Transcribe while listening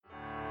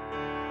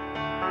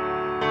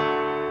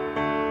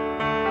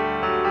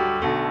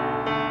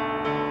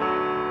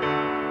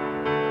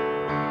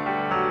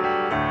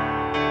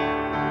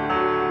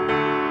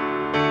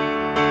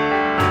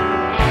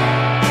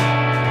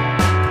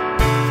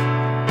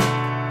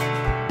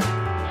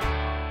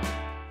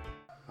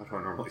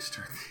normally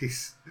start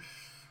these.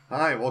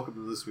 Hi, welcome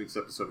to this week's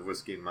episode of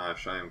Whiskey and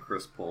Mash. I am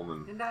Chris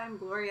Pullman. And I'm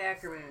Gloria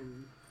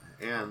Ackerman.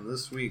 And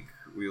this week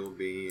we'll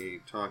be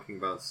talking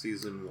about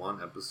Season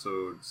 1,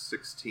 Episode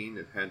 16,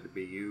 It Had to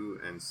Be You,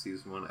 and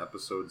Season 1,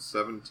 Episode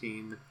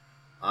 17,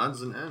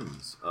 Odds and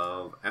Ends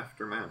of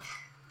After Mash.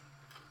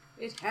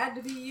 It had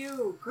to be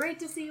you.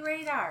 Great to see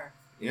Radar.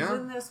 He's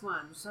in this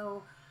one.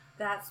 So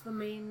that's the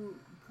main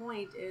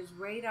point is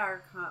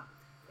Radar.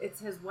 It's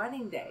his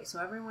wedding day. So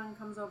everyone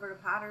comes over to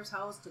Potter's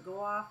house to go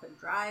off and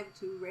drive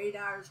to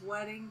Radar's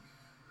wedding.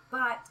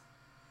 But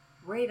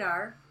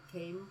Radar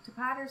came to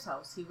Potter's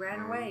house. He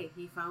ran away.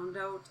 He found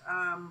out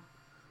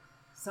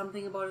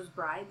something about his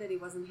bride that he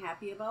wasn't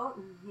happy about,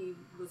 and he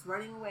was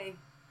running away.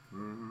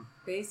 Mm-hmm.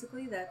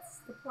 Basically,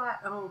 that's the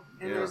plot. Oh,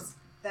 and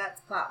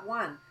that's plot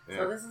 1. Yeah.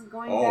 So this is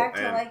going back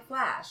to like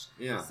Flash.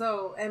 Yeah.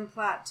 So, and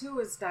plot 2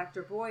 is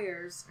Dr.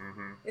 Boyer's.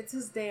 Mm-hmm. It's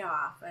his day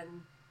off,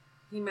 and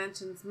he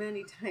mentions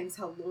many times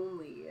how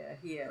lonely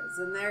he is.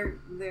 And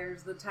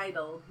there's the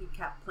title. He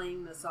kept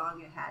playing the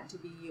song, It Had to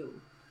Be You.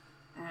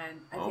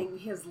 And I think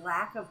his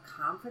lack of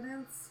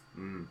confidence,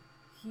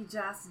 he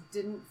just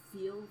didn't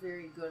feel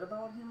very good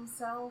about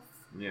himself.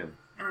 Yeah.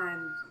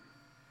 And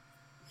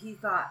he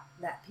thought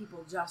that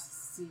people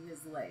just see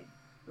his leg,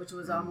 which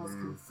was almost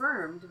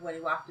confirmed when he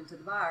walked into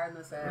the bar and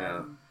they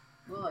said,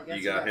 well, I guess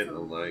you got hit in the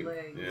leg.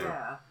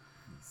 Yeah.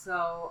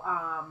 So,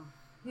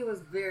 he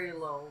was very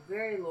low,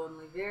 very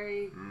lonely,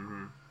 very...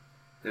 Mm-hmm.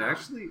 It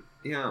actually,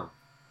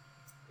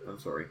 I'm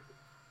sorry.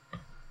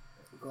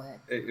 Go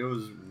ahead. It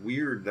was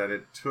weird that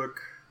it took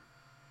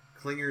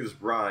Klinger's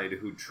bride,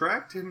 who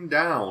tracked him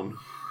down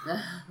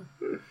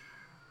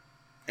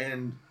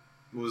and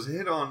was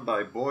hit on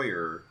by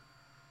Boyer.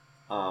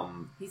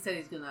 He said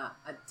he's going to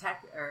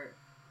attack or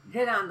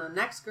hit on the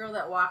next girl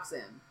that walks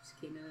in.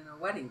 She came in her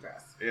wedding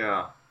dress.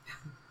 Yeah.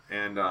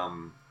 And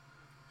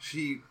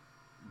she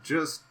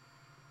just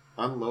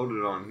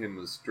unloaded on him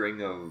a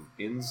string of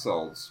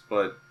insults,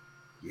 but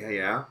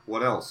yeah,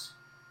 what else?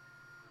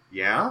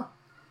 Yeah?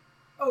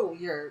 Oh,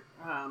 your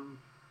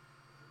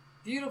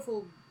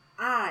beautiful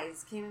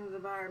eyes came into the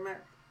bar.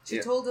 She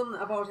told him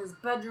about his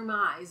bedroom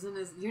eyes, and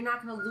you're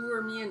not going to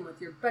lure me in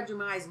with your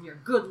bedroom eyes and your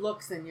good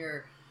looks and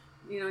your,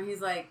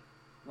 he's like,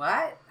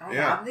 what? I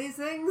have these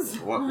things?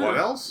 What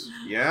else?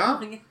 Yeah?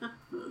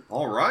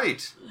 All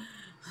right.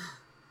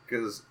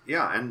 Because,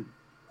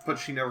 but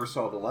she never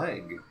saw the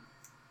leg.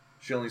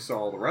 She only saw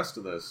all the rest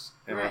of this,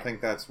 and I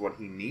think that's what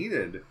he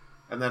needed.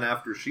 And then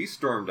after she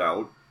stormed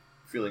out,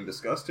 feeling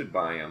disgusted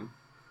by him,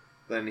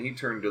 then he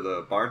turned to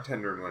the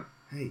bartender and went,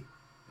 hey,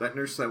 that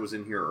nurse that was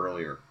in here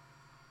earlier.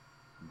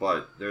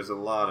 But there's a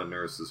lot of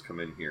nurses come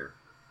in here.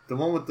 The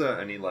one with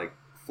and he,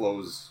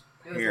 flows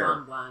hair. It was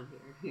long blonde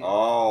hair.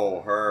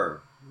 Oh,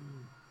 her.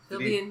 She'll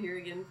be in here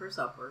again for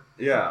supper.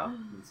 Yeah.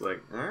 It's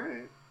like, all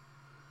right.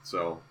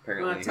 So,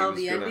 apparently you want to tell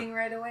the ending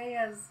right away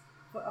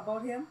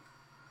about him?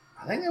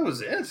 I think that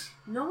was it.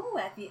 No,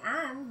 at the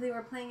end, they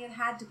were playing It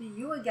Had to Be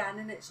You again,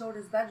 and it showed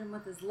his bedroom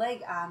with his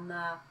leg on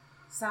the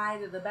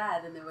side of the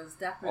bed, and there was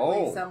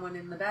definitely someone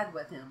in the bed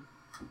with him.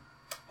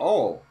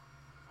 Oh,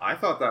 I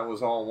thought that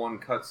was all one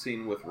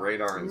cutscene with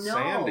Radar and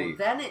Sandy. No,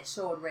 then it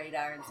showed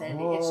Radar and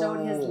Sandy. It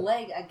showed his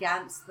leg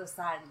against the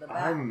side of the bed.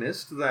 I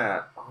missed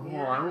that. Oh,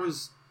 yeah.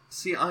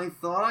 I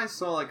thought I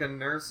saw a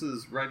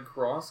nurse's Red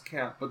Cross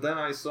cap, but then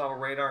I saw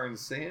Radar and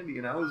Sandy,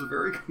 and I was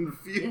very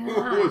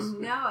confused.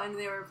 No, and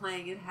they were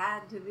playing It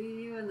Had to Be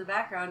You in the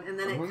background, and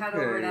then it cut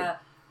over to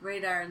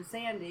Radar and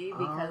Sandy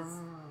because...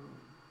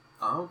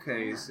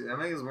 Okay, see, that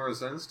makes more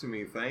sense to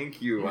me.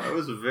 Thank you. I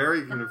was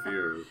very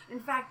confused. In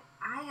fact,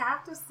 I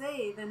have to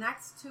say, the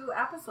next 2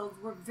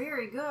 episodes were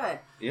very good.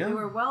 Yeah. They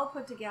were well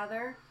put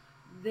together.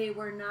 They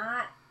were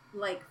not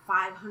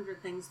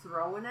 500 things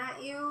thrown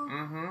at you.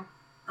 Mm-hmm.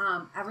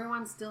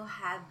 Everyone still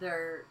had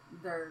their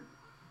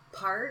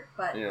part,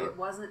 but it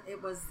wasn't.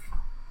 It was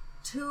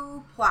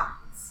 2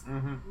 plots,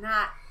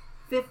 not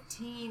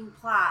 15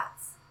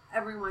 plots.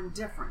 Everyone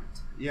different.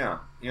 Yeah,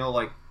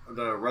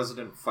 the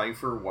resident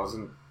Pfeiffer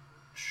wasn't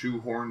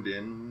shoehorned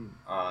in.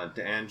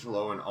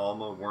 D'Angelo and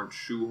Alma weren't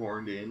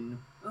shoehorned in.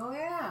 Oh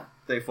yeah.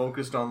 They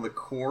focused on the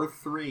core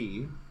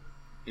 3,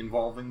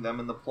 involving them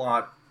in the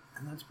plot,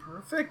 and that's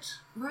perfect.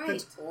 Right.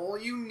 That's all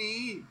you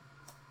need.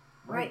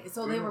 Right,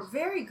 so they were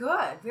very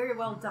good, very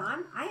well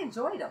done. I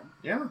enjoyed them.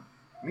 Yeah,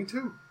 me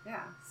too.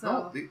 Yeah,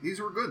 so... No,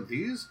 these were good.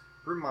 These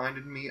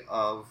reminded me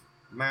of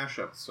MASH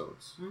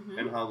episodes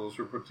and how those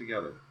were put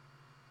together.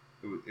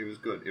 It was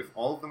good. If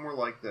all of them were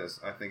like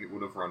this, I think it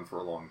would have run for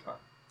a long time.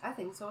 I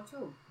think so,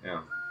 too.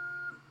 Yeah.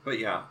 But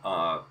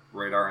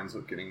Radar ends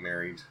up getting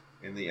married.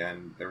 In the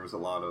end, there was a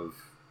lot of...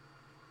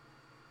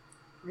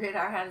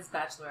 Radar had his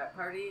bachelorette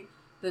party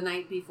the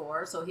night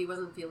before, so he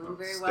wasn't feeling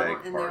very well.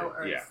 And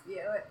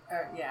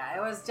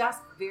it was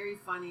just very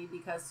funny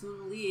because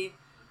Soon Lee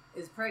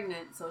is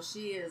pregnant, so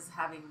she is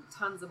having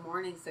tons of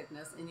morning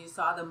sickness, and you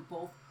saw them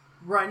both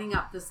running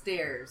up the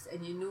stars,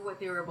 and you knew what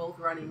they were both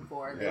running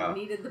for. They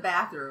needed the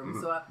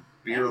bathroom, so I'm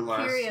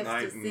curious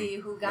to see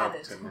who got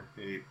it.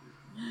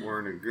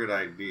 Weren't a good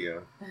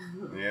idea.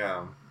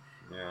 Yeah.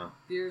 Yeah.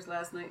 Beers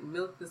last night,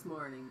 milk this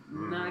morning.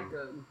 Not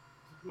good.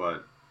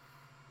 But,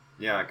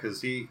 yeah,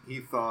 because he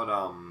thought,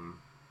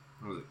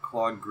 what was it,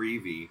 Claude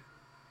Greevy.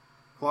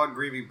 Claude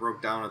Greevy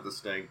broke down at the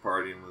stag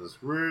party and was,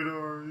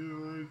 Radar,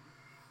 I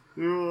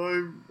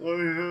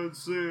had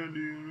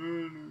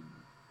Sandy.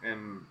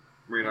 And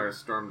Radar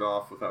stormed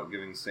off without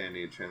giving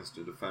Sandy a chance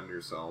to defend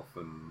herself,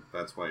 and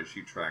that's why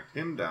she tracked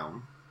him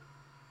down.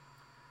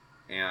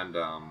 And,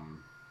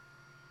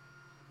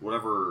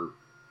 whatever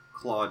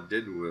Claude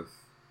did with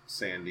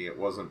Sandy, it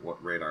wasn't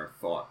what Radar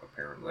thought,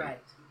 apparently. Right.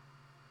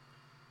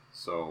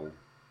 So,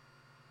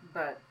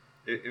 but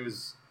it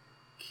was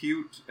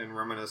cute and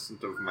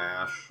reminiscent of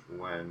MASH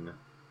when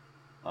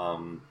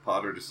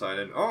Potter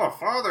decided, oh,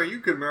 Father, you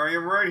could marry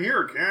him right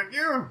here, can't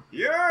you?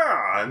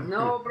 Yeah!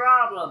 No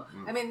problem.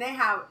 I mean, they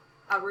have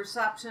a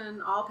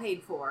reception all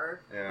paid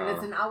for, and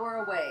it's an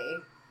hour away,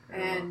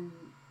 and,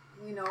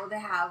 they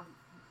have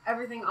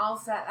everything all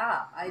set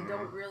up. I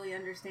don't really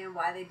understand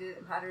why they did it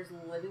in Potter's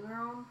living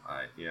room.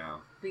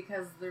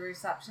 Because the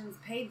reception's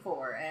paid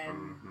for,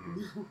 and...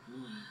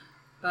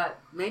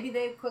 But maybe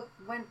they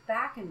went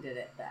back and did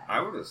it then.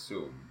 I would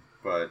assume.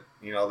 But,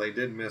 they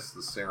did miss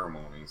the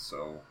ceremony,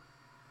 so...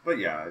 But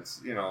yeah,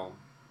 it's,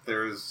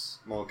 there's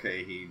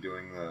Mulcahy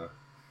doing the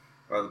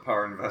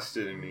power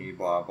invested in me,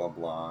 blah, blah,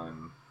 blah,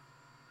 and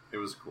it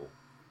was cool.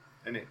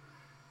 And it,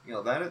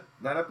 that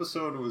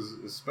episode was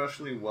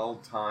especially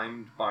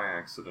well-timed by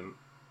accident,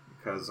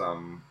 because,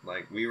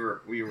 we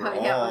were all...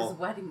 Yeah, it was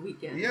wedding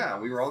weekend. Yeah,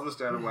 we were all just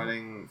at a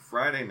wedding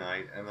Friday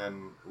night, and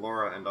then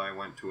Laura and I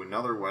went to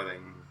another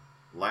wedding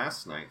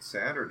last night,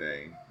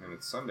 Saturday, and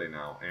it's Sunday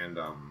now, and,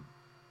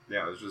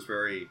 it was just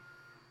very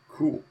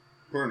cool.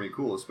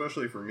 Cool,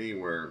 especially for me,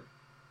 where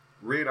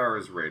Radar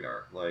is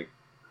Radar. Like,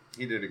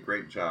 he did a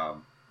great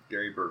job.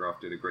 Gary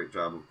Berghoff did a great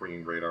job of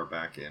bringing Radar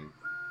back in.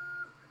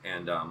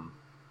 And,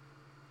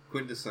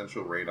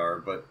 quintessential Radar,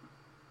 but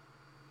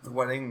the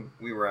wedding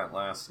we were at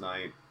last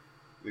night,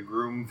 the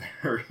groom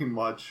very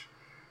much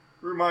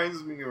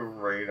reminds me of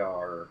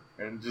Radar,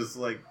 and just,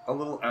 like, a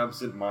little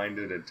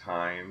absent-minded at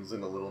times,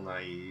 and a little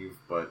naive,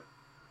 but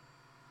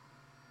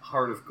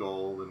heart of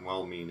gold and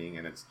well-meaning,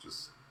 and it's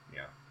just,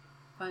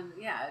 fun.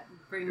 Yeah, it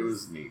brings it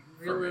was neat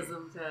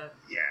realism to...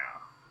 Yeah.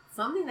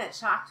 Something that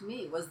shocked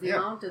me was the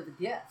amount of the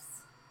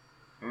gifts.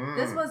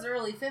 This was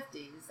early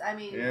 50s. I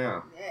mean,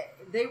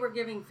 they were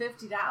giving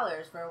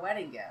 $50 for a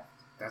wedding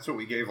gift. That's what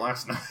we gave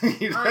last night.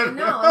 I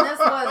know, and this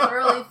was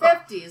early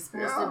 50s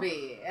supposed to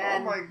be.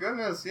 And, oh my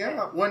goodness,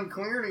 When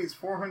Clear needs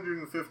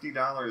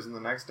 $450 in the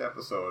next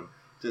episode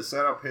to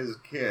set up his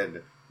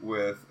kid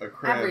with a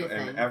crib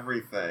and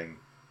everything,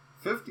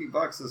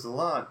 $50 is a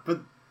lot,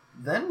 but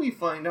then we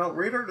find out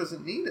Radar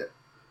doesn't need it.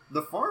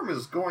 The farm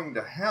is going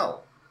to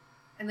hell.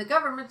 And the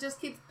government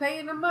just keeps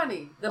paying him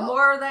money. The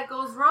more that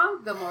goes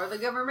wrong, the more the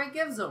government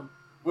gives them.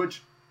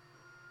 Which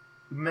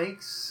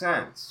makes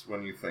sense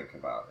when you think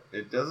about it.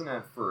 It doesn't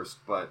at first,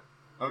 but...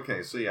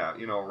 Okay, so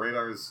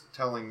Radar's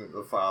telling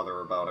the father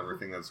about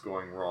everything that's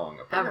going wrong.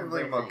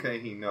 Apparently,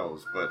 he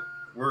knows, but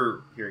we're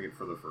hearing it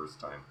for the first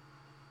time.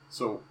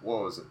 So,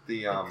 what was it?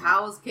 The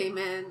cows came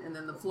in, and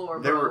then the floor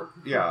broke.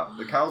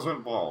 The cows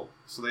went bald,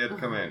 so they had to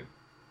come in.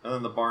 And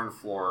then the barn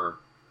floor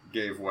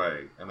gave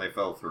way, and they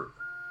fell through.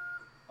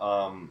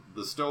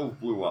 The stove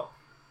blew up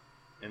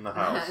in the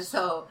house.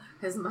 So,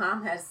 his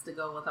mom has to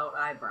go without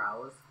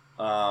eyebrows.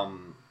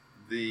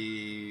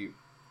 The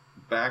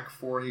back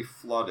 40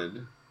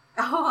 flooded,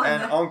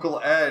 and Uncle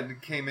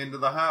Ed came into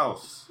the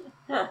house.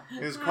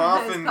 His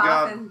coffin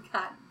got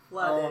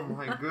flooded. Oh,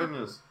 my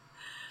goodness.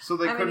 So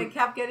it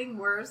kept getting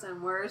worse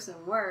and worse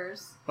and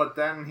worse. But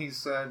then he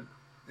said,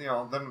 he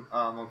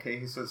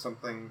said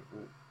something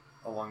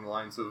along the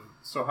lines of,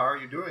 so how are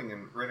you doing?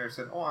 And Radar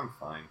said, oh, I'm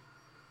fine.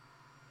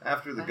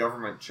 After the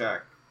government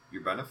check,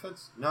 your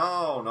benefits?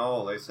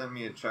 No, they sent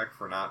me a check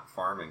for not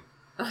farming.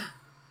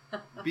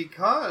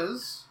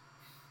 Because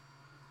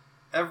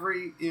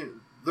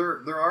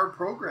there are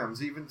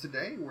programs even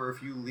today where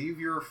if you leave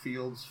your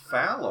fields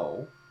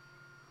fallow,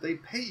 they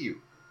pay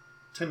you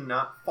to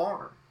not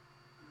farm.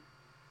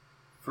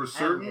 For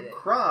certain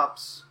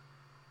crops,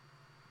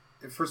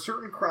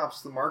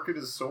 the market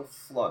is so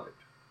flooded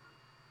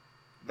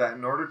that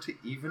in order to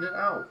even it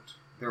out,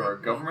 there are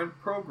government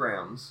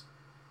programs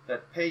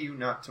that pay you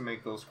not to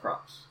make those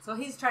crops. So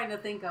he's trying to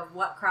think of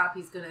what crop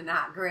he's going to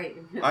not grow.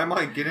 I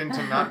might get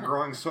into not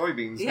growing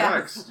soybeans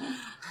next.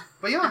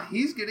 But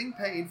he's getting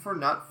paid for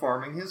not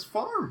farming his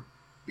farm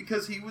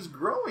because he was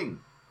growing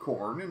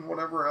corn and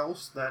whatever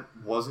else that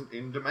wasn't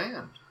in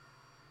demand.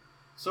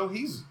 So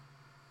he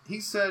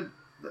said...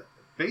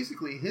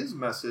 Basically, his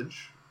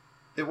message,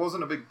 it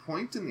wasn't a big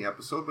point in the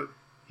episode, but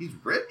he's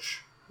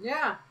rich.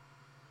 Yeah.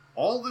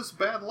 All this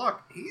bad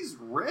luck, he's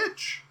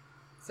rich.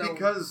 So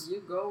because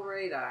you go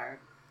Radar.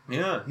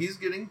 Yeah, he's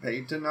getting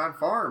paid to not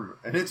farm,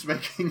 and it's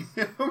making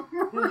him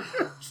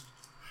rich.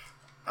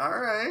 All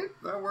right,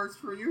 that works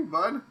for you,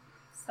 bud.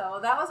 So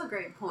that was a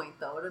great point,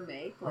 though, to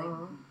make.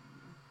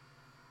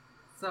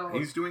 So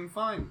he's doing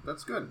fine.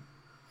 That's good.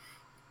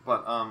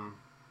 But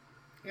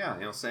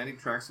Yeah, Sandy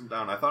tracks him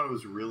down. I thought it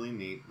was really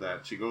neat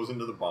that she goes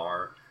into the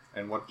bar,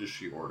 and what does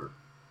she order?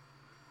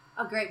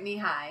 A grape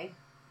knee-high.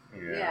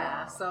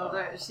 Yeah. So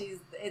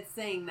it's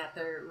saying that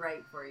they're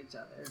right for each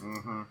other.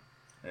 Mm-hmm.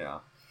 Yeah.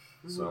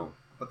 Mm-hmm. So,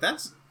 but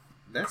that's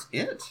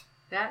it.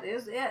 That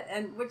is it,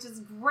 and which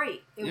is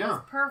great. It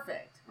was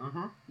perfect.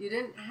 Mm-hmm. You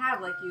didn't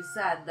have, like you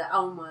said, the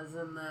Elmas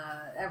and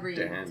every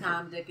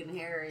Tom, Dick, and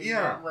Harry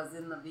that was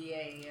in the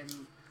VA,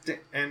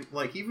 and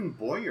like even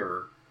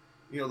Boyer,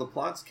 the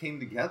plots came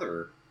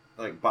together.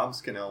 Like Bob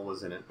Scannell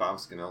was in it.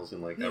 Bob Scannell's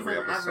in every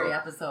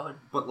episode.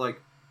 But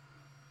like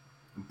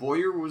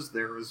Boyer was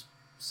there as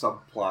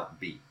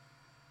subplot B,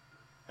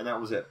 and that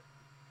was it.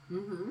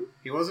 Mm-hmm.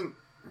 He wasn't.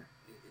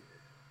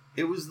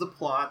 It was the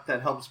plot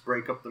that helps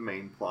break up the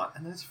main plot,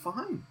 and that's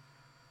fine.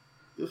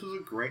 This was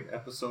a great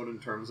episode in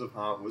terms of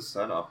how it was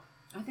set up.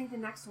 I think the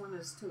next one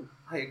is too.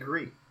 I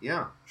agree.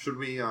 Yeah. Should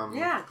we?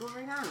 Yeah, go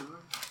right on.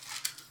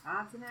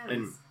 Odds and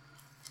ends.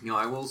 And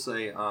I will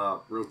say,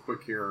 real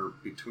quick here,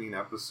 between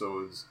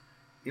episodes,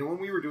 when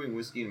we were doing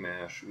Whiskey and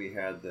Mash, we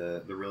had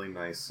the really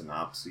nice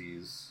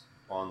synopses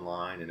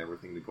online and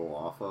everything to go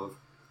off of.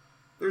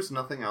 There's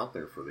nothing out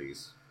there for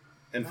these,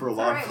 and for a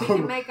lot of them, we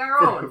can make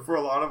our own. For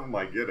a lot of them,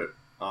 I get it.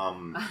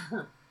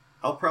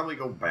 I'll probably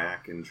go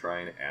back and try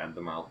and add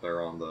them out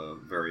there on the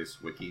various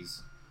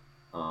wikis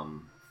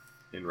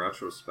in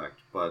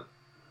retrospect. But,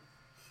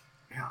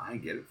 yeah, I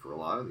get it for a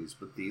lot of these.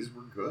 But these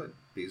were good.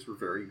 These were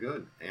very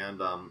good. And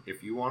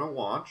if you want to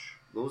watch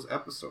those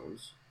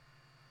episodes,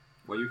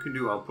 what you can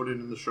do, I'll put it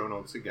in the show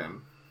notes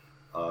again.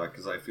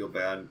 Because I feel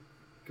bad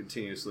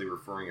continuously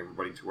referring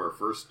everybody to our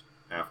first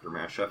After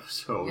MASH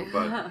episode.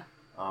 But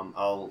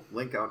I'll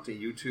link out to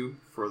YouTube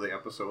for the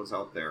episodes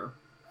out there.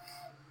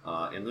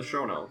 In the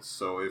show notes.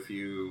 So if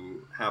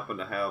you happen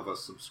to have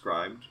us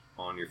subscribed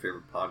on your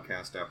favorite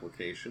podcast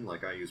application,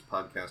 like I use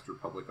Podcast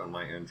Republic on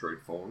my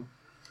Android phone,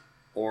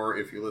 or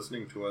if you're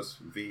listening to us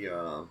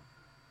via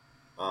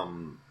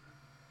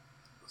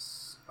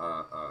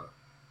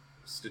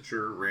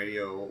Stitcher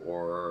Radio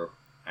or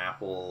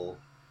Apple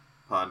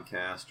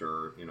Podcast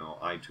or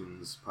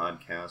iTunes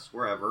Podcast,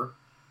 wherever,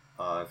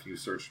 if you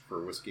searched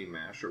for Whiskey and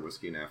Mash or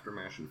Whiskey and After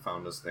Mash and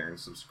found us there and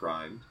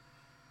subscribed,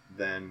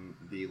 then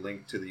the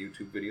link to the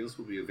YouTube videos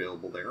will be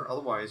available there.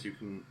 Otherwise, you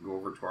can go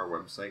over to our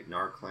website,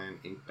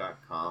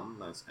 narclaninc.com.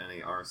 That's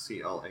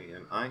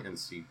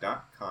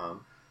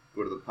NARCLANINC.com.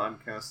 Go to the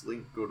podcast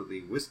link. Go to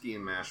the Whiskey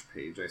and Mash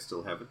page. I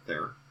still have it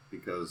there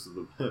because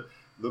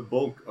the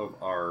bulk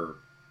of our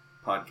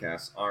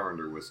podcasts are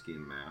under Whiskey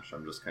and Mash.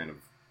 I'm just kind of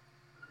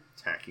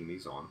tacking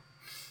these on.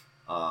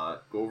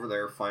 Go over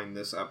there, find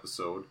this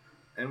episode,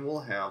 and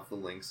we'll have the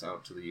links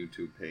out to the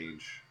YouTube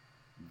page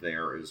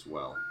there as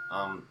well.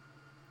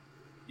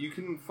 You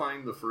can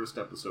find the first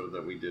episode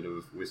that we did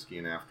of Whiskey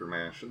and After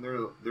Mash, and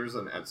there's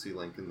an Etsy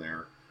link in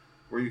there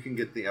where you can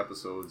get the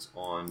episodes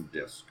on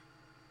disc.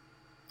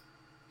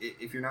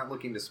 If you're not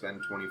looking to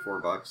spend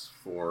 $24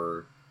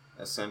 for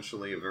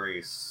essentially a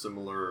very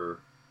similar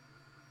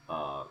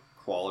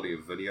quality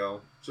of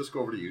video, just go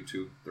over to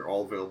YouTube. They're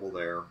all available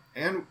there.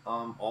 And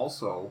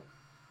also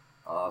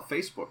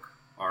Facebook,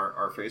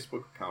 our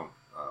Facebook account,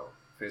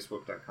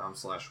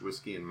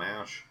 facebook.com/Whiskey and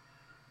Mash.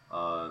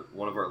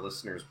 One of our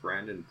listeners,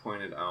 Brandon,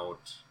 pointed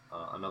out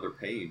another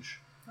page.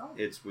 Oh.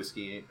 It's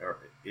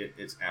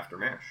it's After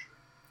Mash,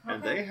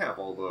 and they have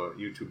all the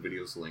YouTube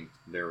videos linked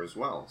there as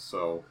well.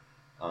 So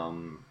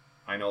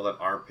I know that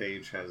our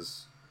page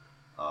has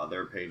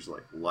their page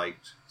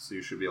liked, so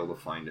you should be able to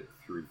find it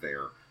through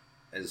there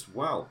as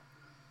well.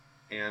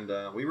 And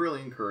we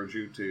really encourage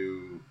you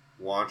to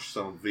watch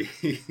some of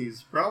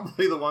these.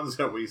 Probably the ones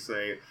that we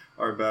say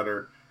are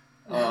better,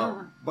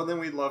 but then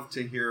we'd love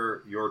to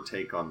hear your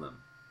take on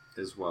them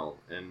as well,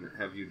 and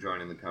have you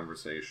join in the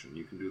conversation.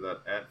 You can do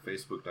that at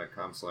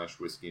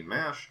facebook.com/Whiskey and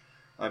Mash.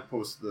 I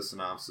post the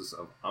synopsis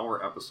of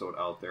our episode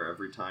out there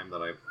every time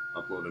that I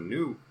upload a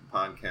new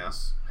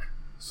podcast,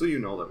 so you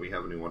know that we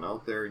have a new one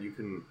out there. You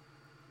can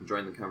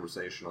join the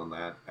conversation on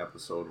that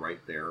episode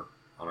right there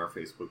on our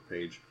Facebook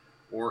page,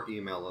 or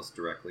email us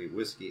directly,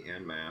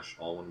 whiskeyandmash,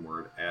 all one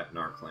word, at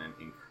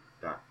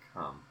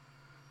narclaninc.com.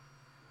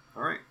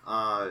 Alright,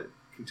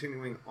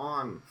 continuing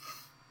on.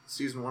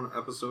 Season 1,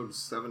 Episode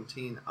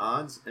 17,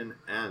 Odds and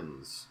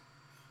Ends.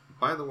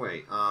 By the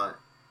way,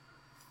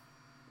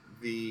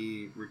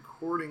 the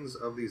recordings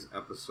of these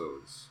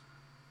episodes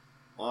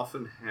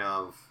often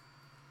have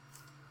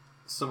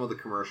some of the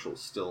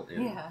commercials still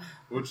in,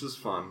 which is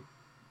fun.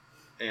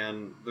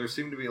 And there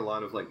seem to be a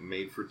lot of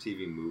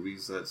made-for-TV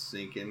movies that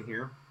sneak in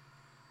here.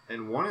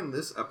 And one in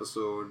this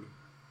episode,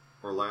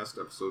 or last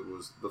episode,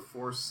 was The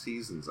Four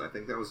Seasons. I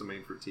think that was a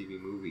made-for-TV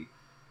movie.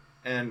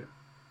 And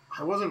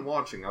I wasn't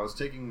watching, I was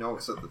taking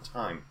notes at the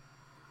time.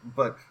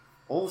 But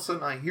all of a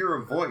sudden I hear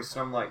a voice,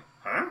 and I'm like,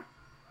 huh?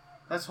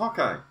 That's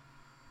Hawkeye.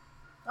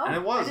 Oh, and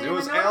it was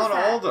Alan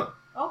Alda.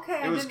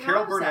 Okay, it was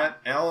Carol Burnett,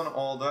 Alan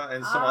Alda,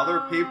 and some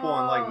other people,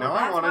 and now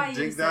I want to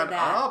dig that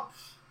up.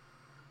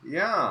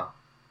 Yeah.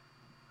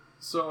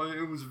 So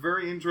it was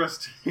very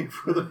interesting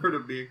for there to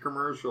be a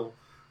commercial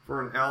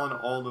For an Alan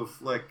Alda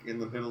flick in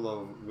the middle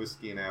of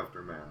Whiskey and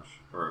Aftermash.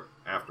 Or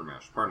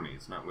Aftermash, pardon me,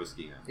 it's not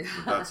Whiskey and,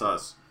 but that's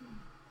us.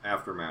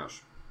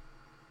 Aftermash.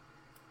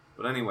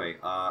 But anyway,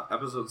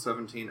 episode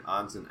 17,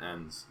 Odds and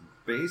Ends.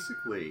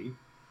 Basically,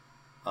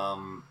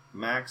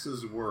 Max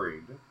is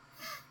worried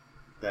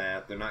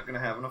that they're not going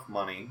to have enough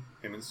money,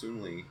 him and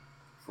Soon Lee,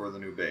 for the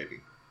new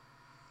baby.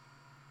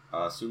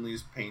 Soon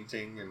Lee's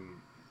painting,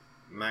 and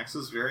Max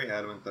is very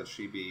adamant that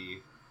she be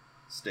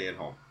stay at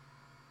home.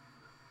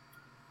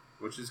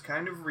 Which is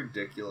kind of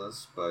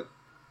ridiculous, but,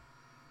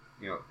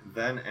 you know,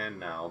 then and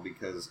now,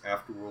 because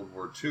after World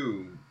War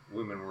II,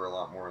 women were a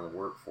lot more in the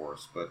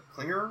workforce. But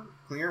Klinger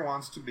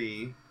wants to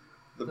be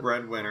the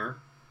breadwinner,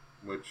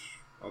 which,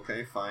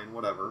 okay, fine,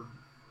 whatever.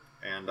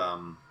 And,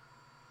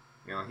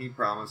 you know, he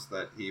promised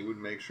that he would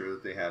make sure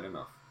that they had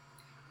enough.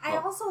 I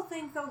also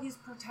think, though, he's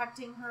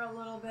protecting her a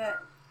little bit.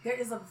 There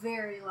is a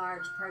very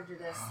large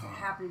prejudice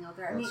happening out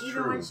there. I mean,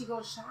 even when she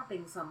goes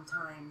shopping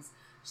sometimes,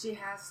 she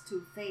has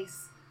to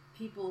face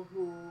people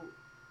who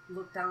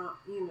look down,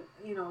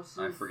 you know.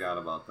 I forgot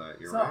about that.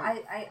 You're right.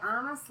 So I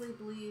honestly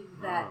believe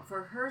that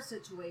for her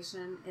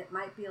situation, it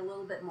might be a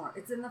little bit more.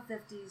 It's in the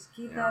 50s.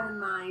 Keep that in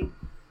mind.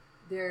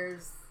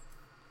 There's,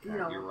 you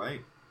know. You're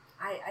right.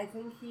 I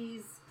think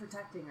he's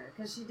protecting her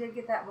because she did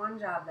get that one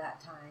job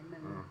that time,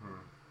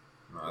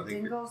 and it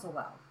didn't go so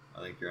well.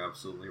 I think you're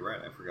absolutely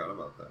right. I forgot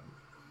about that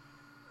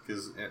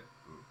because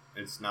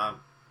it's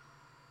not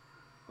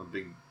a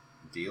big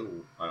deal,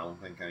 I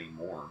don't think,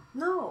 anymore.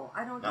 No,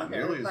 I don't not either.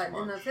 Nearly but as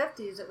much. In the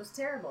 50s, it was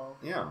terrible.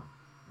 Yeah,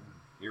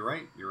 you're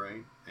right.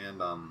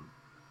 And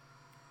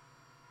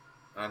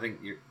I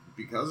think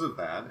because of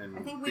that, and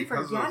I think we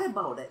forget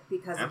about it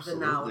because of the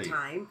now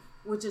time,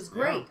 which is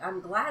great. Yeah. I'm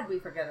glad we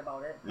forget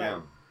about it.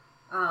 But,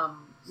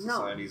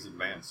 society's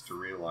advanced to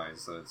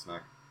realize that it's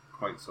not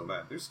quite so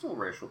bad. There's still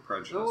racial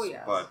prejudice,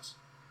 but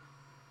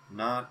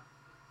not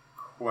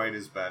quite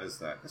as bad as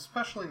that.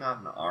 Especially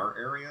not in our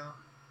area,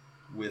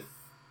 with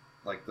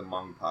like the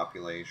Hmong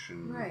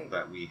population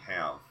that we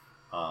have.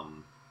 I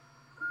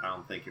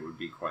don't think it would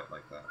be quite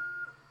like that.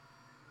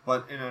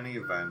 But in any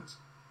event,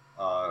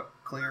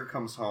 Klinger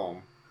comes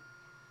home,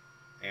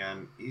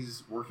 and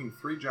he's working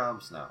 3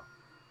 jobs now.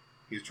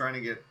 He's trying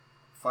to get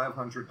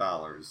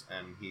 $500,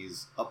 and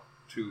he's up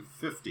to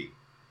 $50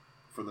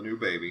 for the new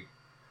baby.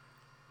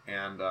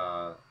 And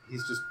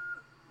he's just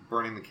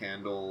burning the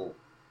candle,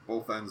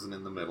 both ends and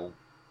in the middle,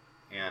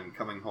 and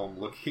coming home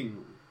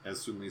looking,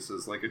 as Soon Lee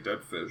says, like a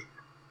dead fish.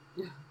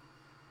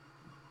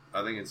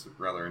 I think it's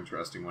rather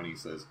interesting when he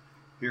says,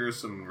 "Here's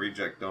some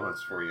reject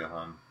donuts for you,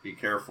 hon. Be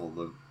careful,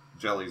 the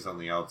jelly's on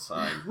the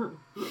outside."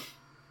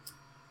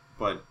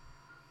 But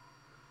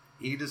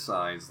he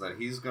decides that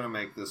he's going to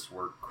make this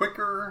work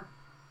quicker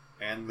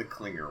and the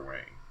Klinger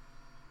way.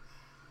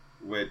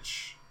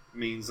 Which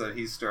means that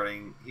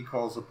he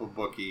calls up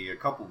a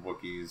couple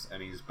bookies,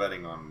 and he's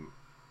betting on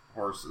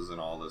horses and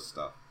all this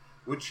stuff.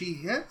 Which he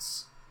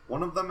hits.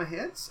 One of them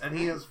hits, and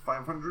he has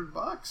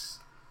 $500.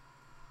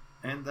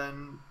 And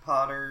then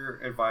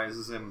Potter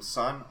advises him,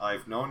 "Son,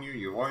 I've known you.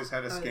 You've always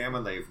had a scam,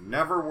 and they've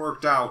never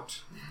worked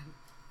out.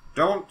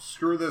 Don't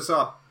screw this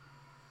up."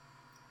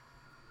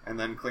 And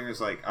then Klinger's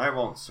like, "I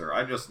won't, sir.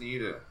 I just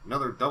need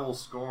another double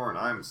score, and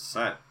I'm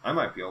set. I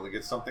might be able to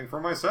get something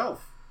for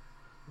myself."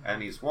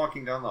 And he's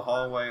walking down the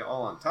hallway,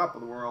 all on top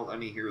of the world,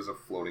 and he hears a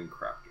floating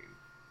crap game.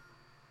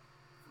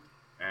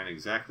 And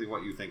exactly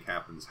what you think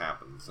happens,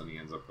 and he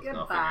ends up with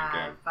nothing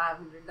again.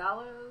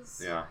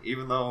 $500. Yeah,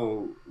 even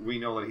though we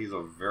know that he's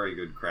a very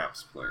good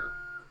craps player.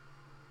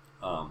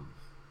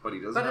 But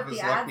he doesn't have his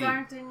lucky... But if the odds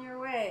aren't in your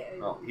way...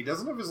 No, he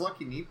doesn't have his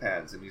lucky knee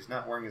pads, and he's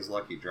not wearing his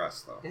lucky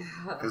dress, though.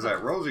 Because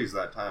at Rosie's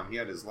that time, he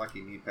had his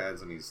lucky knee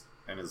pads and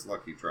his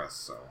lucky dress,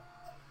 so...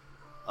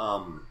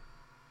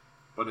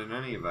 But in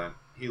any event,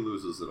 he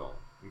loses it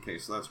all. Okay,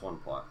 so that's one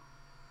plot.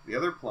 The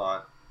other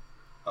plot,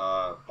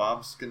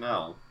 Bob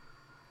Scannell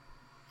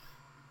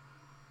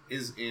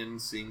is in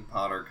seeing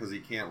Potter because he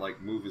can't,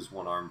 move his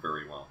one arm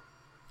very well.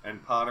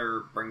 And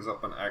Potter brings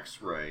up an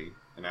X-ray,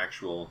 an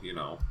actual,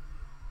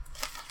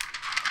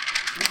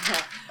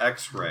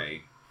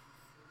 X-ray.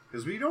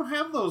 Because we don't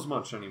have those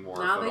much anymore.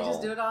 Now they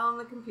just do it all on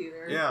the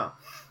computer. Yeah.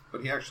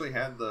 But he actually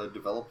had the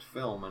developed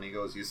film, and he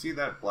goes, "You see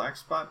that black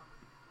spot?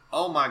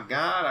 Oh my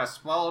God, I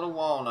swallowed a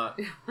walnut."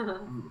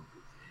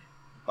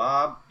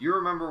 Bob, you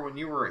remember when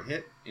you were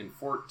hit in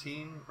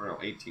 18? It would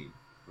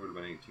have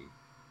been 18.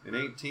 In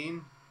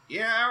 18?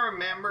 Yeah, I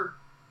remember.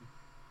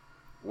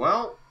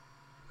 Well,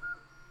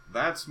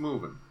 that's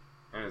moving.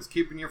 And it's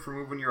keeping you from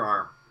moving your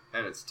arm.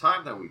 And it's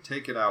time that we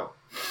take it out.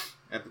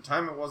 At the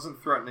time, it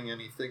wasn't threatening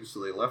anything,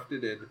 so they left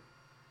it in.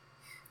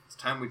 It's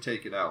time we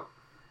take it out.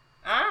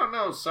 "I don't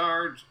know,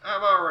 Sarge.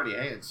 I've already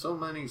had so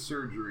many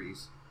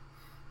surgeries."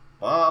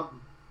 "Bob,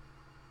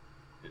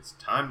 it's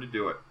time to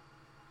do it."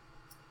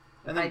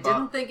 And if I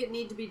didn't think it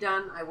needed to be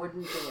done, I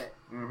wouldn't do it.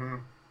 Mm-hmm.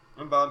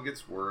 And Bob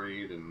gets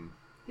worried, and...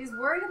 He's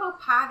worried about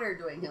Potter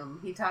doing him.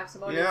 He talks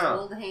about his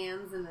old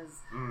hands and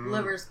his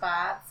liver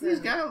spots. He's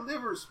got a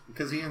liver...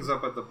 Because he ends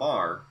up at the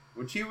bar,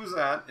 which he was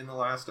at in the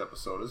last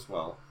episode as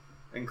well.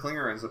 And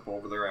Klinger ends up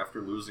over there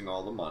after losing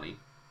all the money.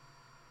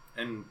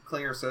 And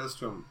Klinger says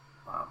to him,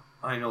 Bob,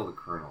 I know the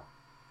Colonel.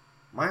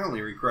 My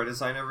only regret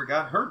is I never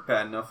got hurt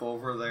bad enough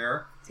over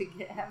there to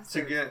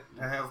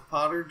have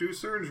Potter do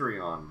surgery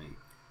on me.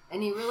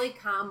 And he really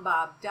calmed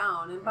Bob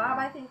down, and Bob,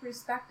 I think,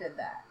 respected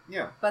that.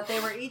 Yeah. But they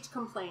were each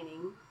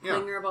complaining.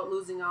 Klinger about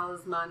losing all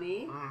his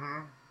money,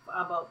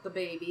 about the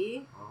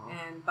baby,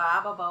 and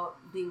Bob about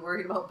being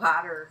worried about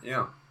Potter.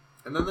 Yeah.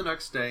 And then the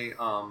next day,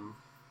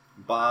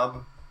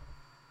 Bob,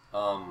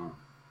 or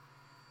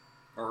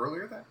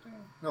earlier that day?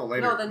 No,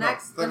 later. No, the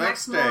next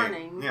day,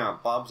 morning. Yeah,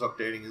 Bob's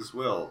updating his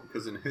will,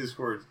 because in his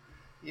words,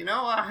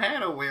 I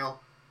had a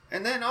will.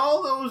 And then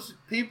all those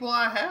people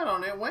I had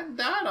on it went and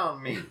died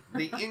on me.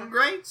 The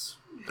ingrates.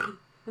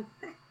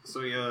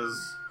 So he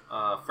has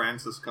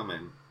Francis come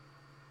in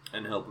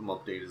and help him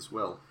update his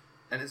will.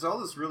 And it's all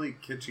this really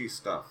kitschy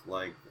stuff,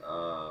 like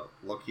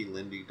Lucky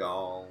Lindy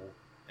doll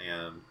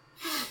and...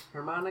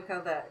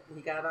 harmonica that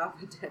he got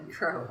off a dead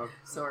crow.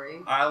 Sorry.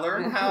 I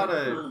learned how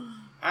to...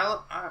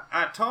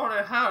 I taught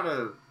her how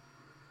to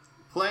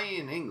play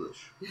in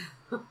English.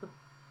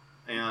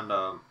 And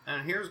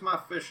here's my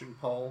fishing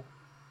pole.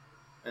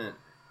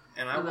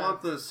 And I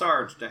want the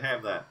Sarge to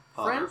have that.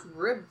 Potter. French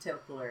rib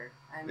tickler.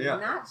 I'm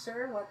not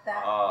sure what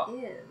that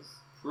is.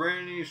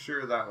 Pretty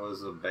sure that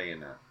was a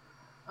bayonet.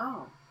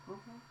 Oh,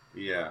 okay.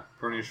 Yeah,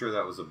 pretty sure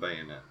that was a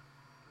bayonet.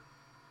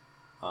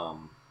 I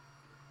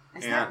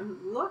sat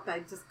and looked. I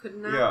just could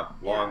not.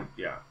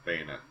 Yeah,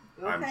 bayonet.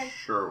 Okay. I'm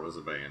sure it was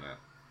a bayonet.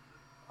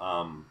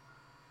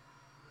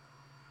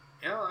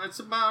 That's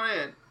about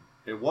it.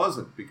 It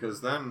wasn't,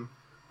 because then...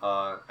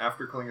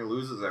 after Klinger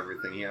loses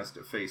everything, he has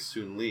to face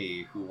Soon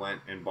Lee, who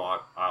went and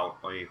bought out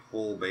a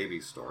whole baby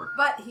store.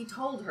 But he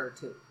told her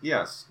to.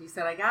 Yes. He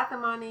said, I got the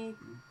money,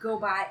 go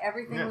buy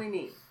everything we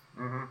need.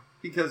 Mm-hmm.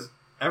 Because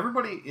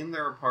everybody in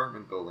their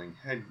apartment building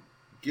had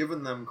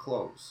given them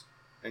clothes.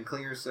 And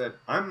Klinger said,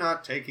 I'm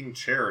not taking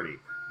charity.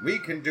 We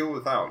can do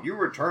without. You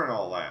return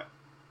all that.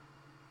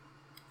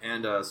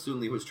 And Soon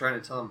Lee was trying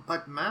to tell him,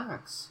 but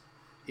Max,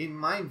 in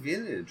my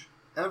village,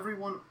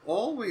 everyone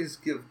always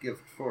give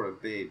gift for a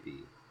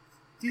baby.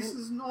 This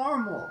is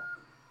normal.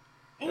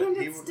 And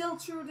it's still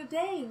true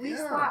today. We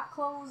swap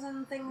clothes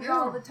and things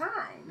all the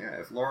time.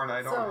 Yeah, if Laura and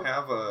I don't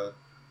have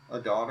a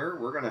daughter,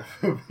 we're going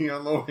to be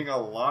unloading a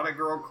lot of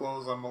girl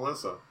clothes on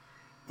Melissa.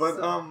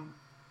 But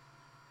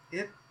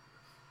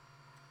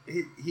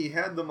he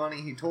had the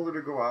money. He told her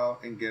to go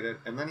out and get it,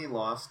 and then he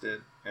lost it,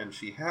 and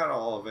she had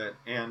all of it,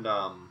 and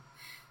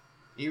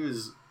he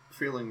was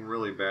feeling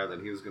really bad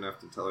that he was going to have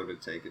to tell her to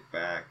take it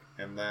back.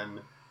 And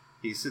then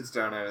he sits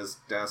down at his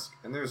desk,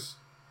 and there's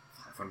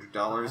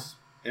 $500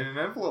 in an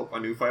envelope. A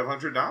new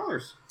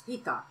 $500. He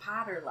thought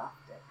Potter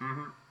left it.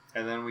 Mm-hmm.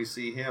 And then we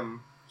see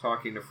him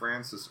talking to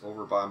Francis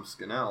over Bob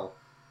Scannell,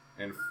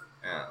 and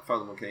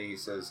Father Mulcahy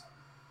says,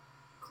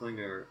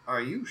 Klinger,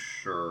 are you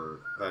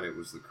sure that it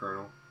was the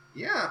Colonel?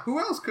 Yeah, who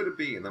else could it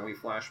be? And then we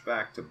flash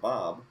back to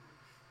Bob.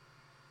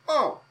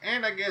 Oh,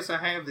 and I guess I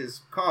have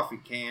this coffee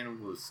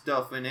can with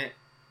stuff in it.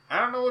 I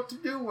don't know what to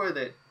do with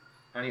it.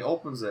 And he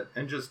opens it,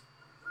 and just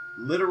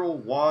literal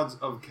wads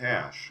of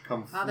cash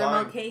come flying.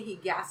 Father Mulcahy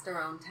gassed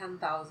around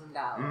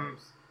 $10,000.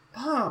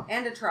 Bob!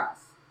 And a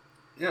truss.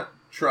 Yeah,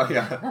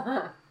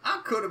 yeah.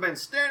 I could have been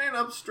standing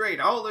up straight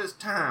all this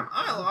time.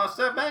 I lost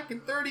that back in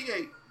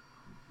 38.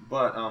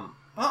 But,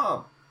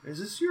 Bob, is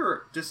this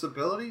your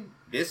disability?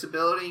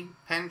 Disability?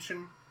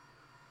 Pension?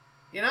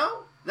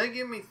 They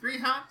give me 3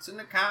 hots in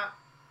the cot.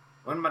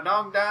 When my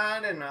dog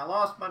died and I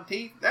lost my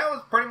teeth, that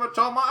was pretty much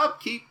all my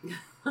upkeep.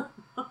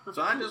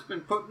 So I just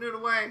been putting it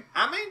away.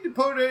 I mean to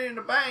put it in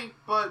the bank,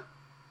 but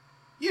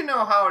you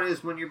know how it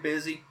is when you're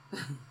busy.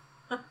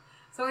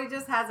 So he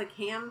just has a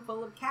can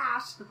full of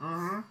cash.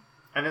 Mm-hmm.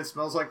 And it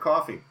smells like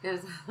coffee.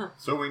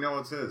 So we know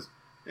it's his.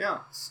 Yeah.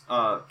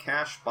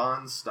 Cash,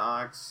 bonds,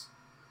 stocks,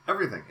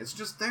 everything. It's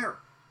just there.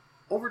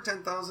 Over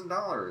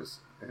 $10,000.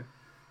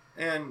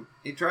 And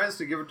he tries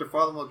to give it to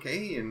Father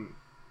Mulcahy, and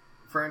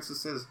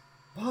Francis says,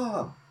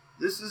 Bob,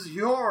 this is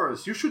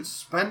yours. You should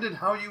spend it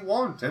how you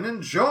want and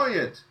enjoy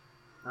it.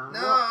 No,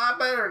 I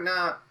better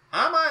not.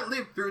 I might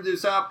live through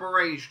this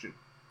operation.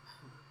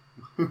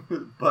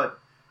 But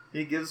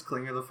he gives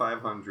Klinger the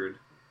 500.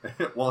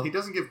 Well, he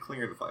doesn't give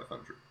Klinger the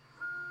 500.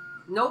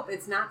 Nope,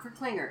 it's not for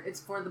Klinger.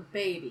 It's for the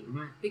baby.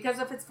 Mm-hmm. Because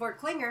if it's for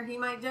Klinger, he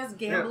might just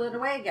gamble it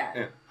away again.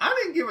 Yeah. I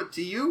didn't give it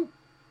to you.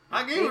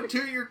 I gave it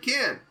to your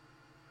kid.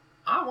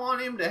 I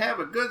want him to have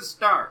a good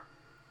start.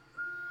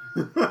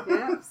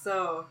 Yeah,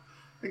 so...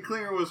 And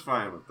Klinger was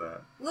fine with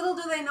that. Little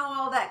do they know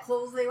all that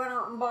clothes they went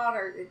out and bought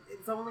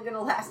it's only going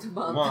to last a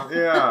month. Well,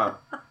 yeah.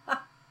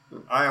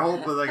 I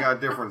hope that they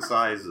got different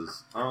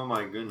sizes. Oh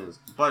my goodness.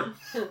 But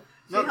she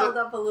held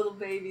up a little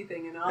baby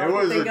thing, and all I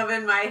could think of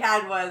in my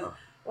head was,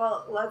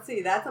 well, let's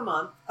see, that's a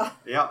month.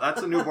 Yeah,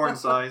 that's a newborn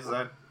size.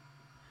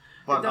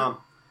 But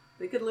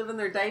they could live in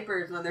their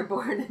diapers when they're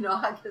born in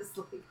August,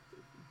 or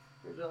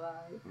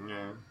July.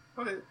 Yeah.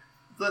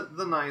 But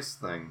the nice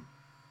thing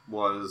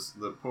was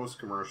the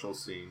post-commercial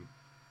scene.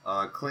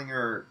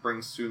 Klinger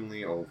brings Soon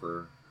Lee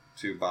over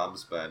to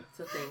Bob's bed.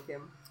 To thank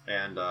him.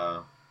 And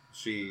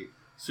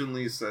Soon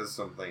Lee says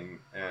something,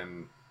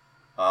 and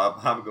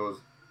Bob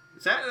goes,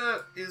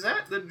 is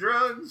that the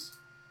drugs?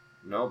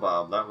 No,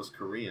 Bob, that was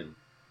Korean.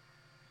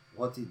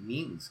 What it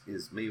means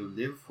is, may you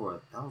live for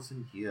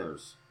 1,000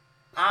 years.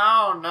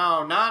 Oh,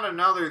 no, not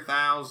another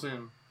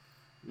 1,000.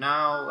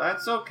 No,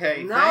 that's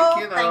okay. No,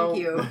 thank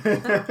you,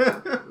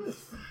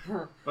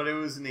 though. But it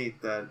was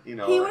neat that, he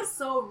was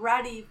so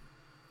ready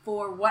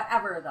for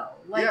whatever, though.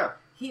 Like,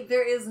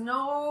 there is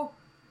no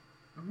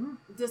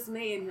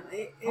dismay in him.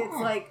 It's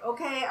like,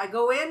 okay, I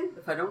go in.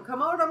 If I don't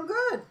come out, I'm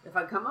good. If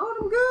I come out,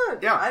 I'm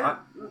good. Yeah.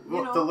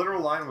 The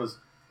literal line was,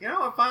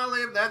 if I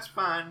live, that's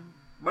fine.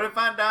 But if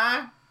I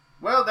die,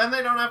 well, then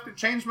they don't have to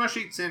change my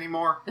sheets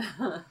anymore.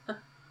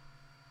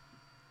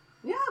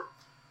 Yeah.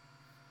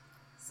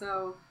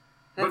 So,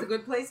 that's a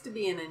good place to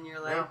be in your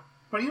life. Yeah.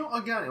 But,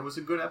 again, it was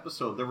a good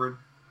episode. There were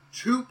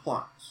 2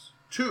 plots.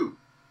 2.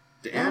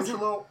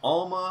 D'Angelo,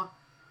 Alma,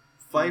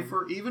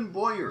 Pfeiffer, even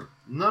Boyer.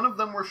 None of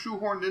them were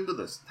shoehorned into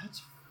this.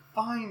 That's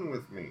fine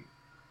with me.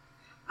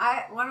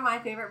 One of my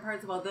favorite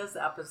parts about this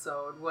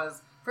episode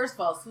was, first of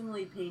all, Soon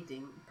Lee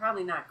painting.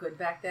 Probably not good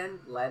back then.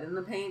 Lead in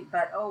the paint,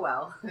 but oh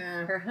well.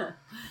 As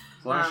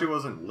long as she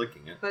wasn't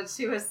licking it. But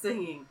she was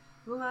singing,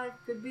 life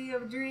could be a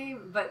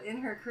dream. But in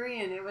her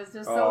Korean, it was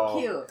just so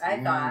cute.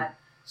 I thought,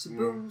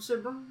 shaboom,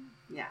 shaboom.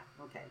 Yeah,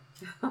 okay.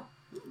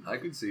 I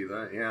could see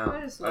that, yeah.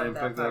 I didn't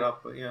pick that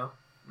up, but yeah.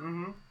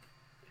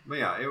 But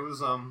yeah, it was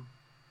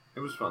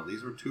fun.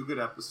 These were 2 good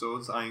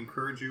episodes. I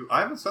encourage you, I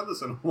haven't said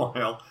this in a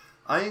while,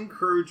 I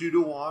encourage you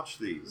to watch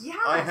these.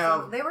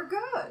 Yeah, they were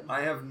good.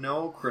 I have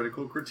no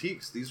critical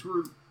critiques. These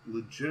were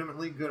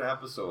legitimately good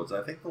episodes.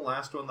 I think the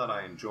last one that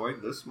I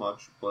enjoyed this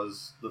much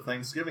was the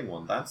Thanksgiving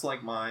one. That's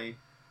like my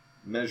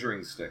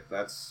measuring stick.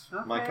 That's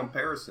my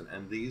comparison.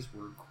 And these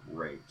were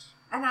great.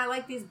 And I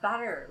like these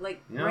better.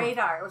 Like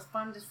Radar. It was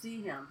fun to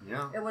see him.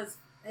 Yeah.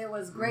 It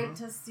was great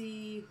to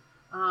see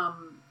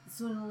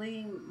Soon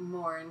Lee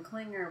more and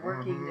Klinger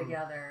working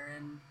together.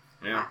 And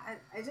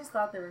I just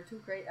thought they were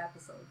 2 great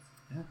episodes.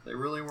 Yeah, they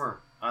really were.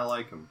 I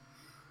like them.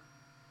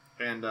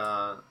 And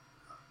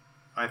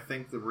I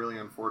think the really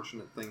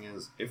unfortunate thing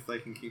is, if they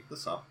can keep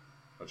this up,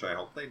 which I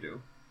hope they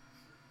do,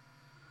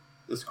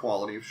 this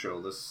quality of show,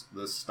 this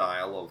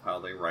style of how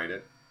they write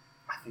it,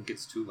 I think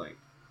it's too late.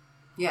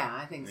 Yeah,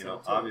 I think so,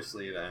 too.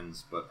 Obviously it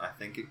ends, but I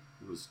think it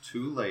was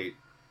too late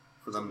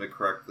for them to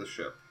correct the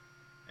ship.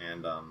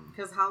 And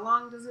because how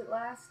long does it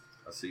last?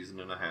 A season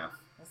and a half.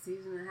 A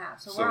season and a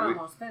half. So we're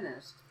almost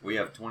finished. We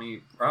have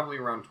probably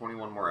around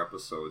 21 more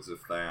episodes,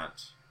 if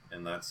that,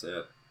 and that's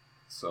it.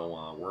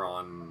 So we're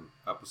on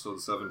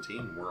episode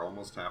 17. We're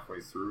almost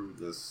halfway through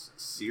this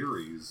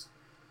series,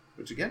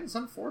 which again is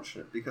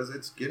unfortunate because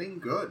it's getting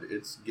good.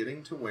 It's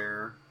getting to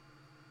where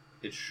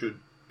it should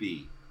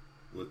be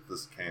with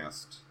this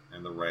cast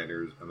and the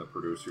writers and the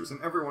producers and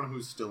everyone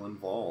who's still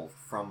involved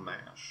from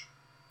MASH.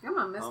 I'm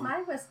going to miss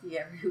my whiskey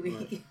every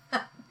week.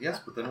 Yes,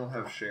 but then we'll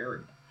have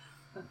Sherry.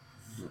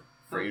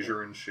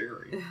 Frasier and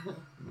Sherry.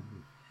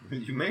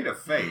 You made a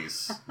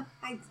face.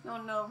 I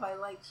don't know if I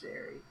like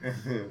Sherry.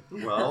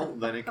 Well,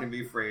 then it can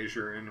be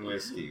Frasier and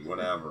whiskey,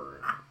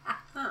 whatever.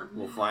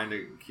 We'll find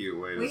a cute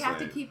way to say it. We have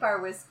to keep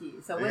our whiskey.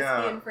 So whiskey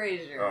and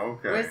Frasier.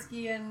 Okay.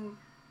 Whiskey and...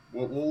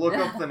 We'll look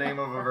up the name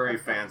of a very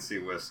fancy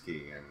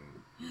whiskey,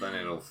 and then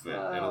it'll fit.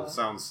 It'll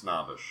sound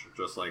snobbish,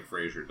 just like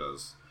Frasier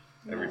does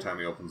every time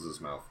he opens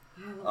his mouth.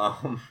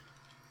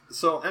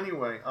 So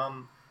anyway,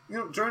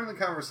 join the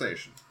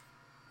conversation.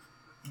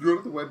 Go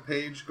to the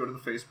webpage, go to the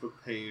Facebook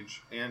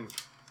page, and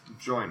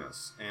join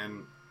us.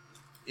 And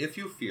if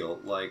you feel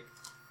like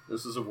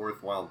this is a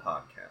worthwhile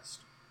podcast,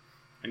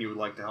 and you would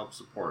like to help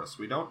support us,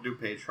 we don't do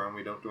Patreon,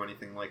 we don't do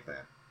anything like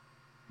that.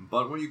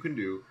 But what you can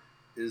do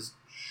is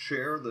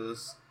share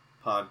this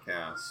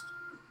podcast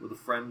with a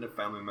friend, a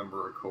family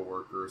member, a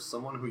coworker,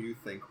 someone who you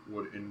think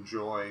would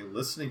enjoy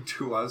listening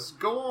to us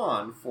go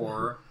on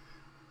for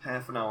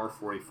half an hour,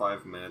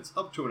 45 minutes,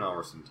 up to an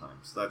hour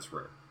sometimes. That's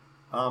rare.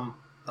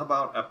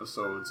 About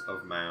episodes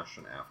of MASH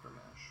and After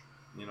MASH.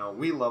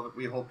 We love it.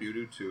 We hope you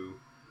do too.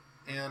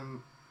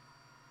 And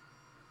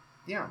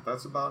yeah,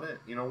 that's about it.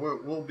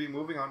 We'll be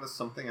moving on to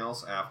something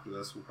else after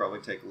this. We'll probably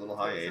take a little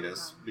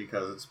hiatus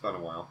because it's been a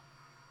while.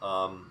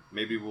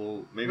 Maybe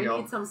we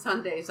need some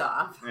Sundays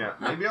off. Yeah,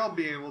 maybe I'll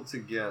be able to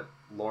get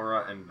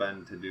Laura and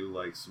Ben to do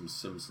like some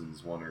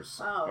Simpsons one or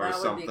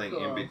something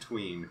in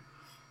between.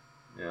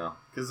 Yeah,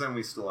 because then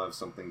we still have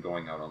something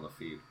going out on the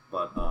feed.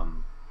 But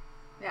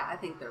yeah, I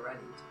think they're ready.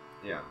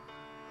 Yeah,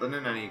 but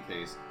in any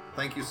case,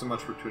 thank you so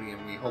much for tuning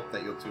in. We hope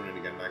that you'll tune in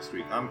again next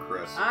week. I'm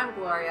Chris. I'm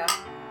Gloria.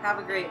 Have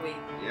a great week.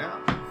 Yeah.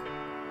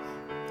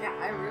 Yeah,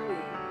 I really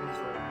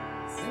enjoyed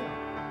this. Yeah.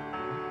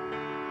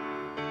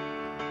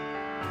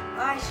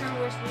 I sure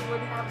wish we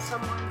would have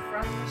someone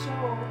from the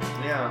show.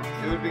 Yeah,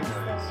 it would be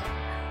nice.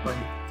 But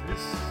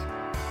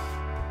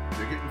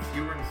they're getting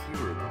fewer and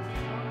fewer, though.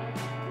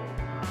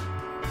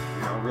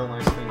 Real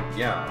nice thing.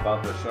 Yeah,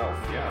 about the shelf.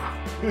 Yeah.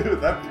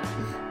 That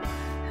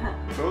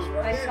goes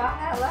right I saw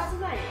that last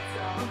night,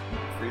 so.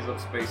 Frees up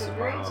space in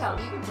my office. It's a great shelf.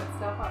 You can put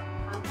stuff up.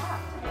 on top.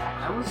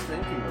 I was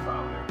thinking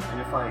about it,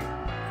 and if I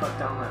cut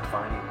down that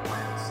vining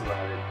plant so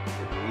that it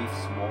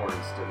leaves more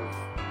instead of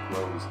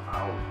grows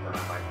out, then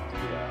I might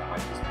do that. I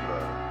might just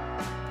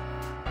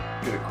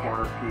get a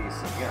corner piece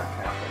and cap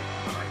it,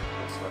 and I can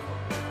put stuff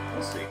up there.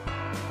 We'll see.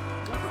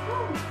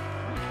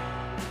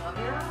 Love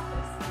your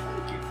office.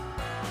 Thank you.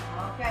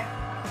 Okay.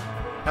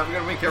 Have a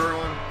good week,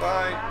 everyone.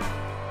 Bye. Bye.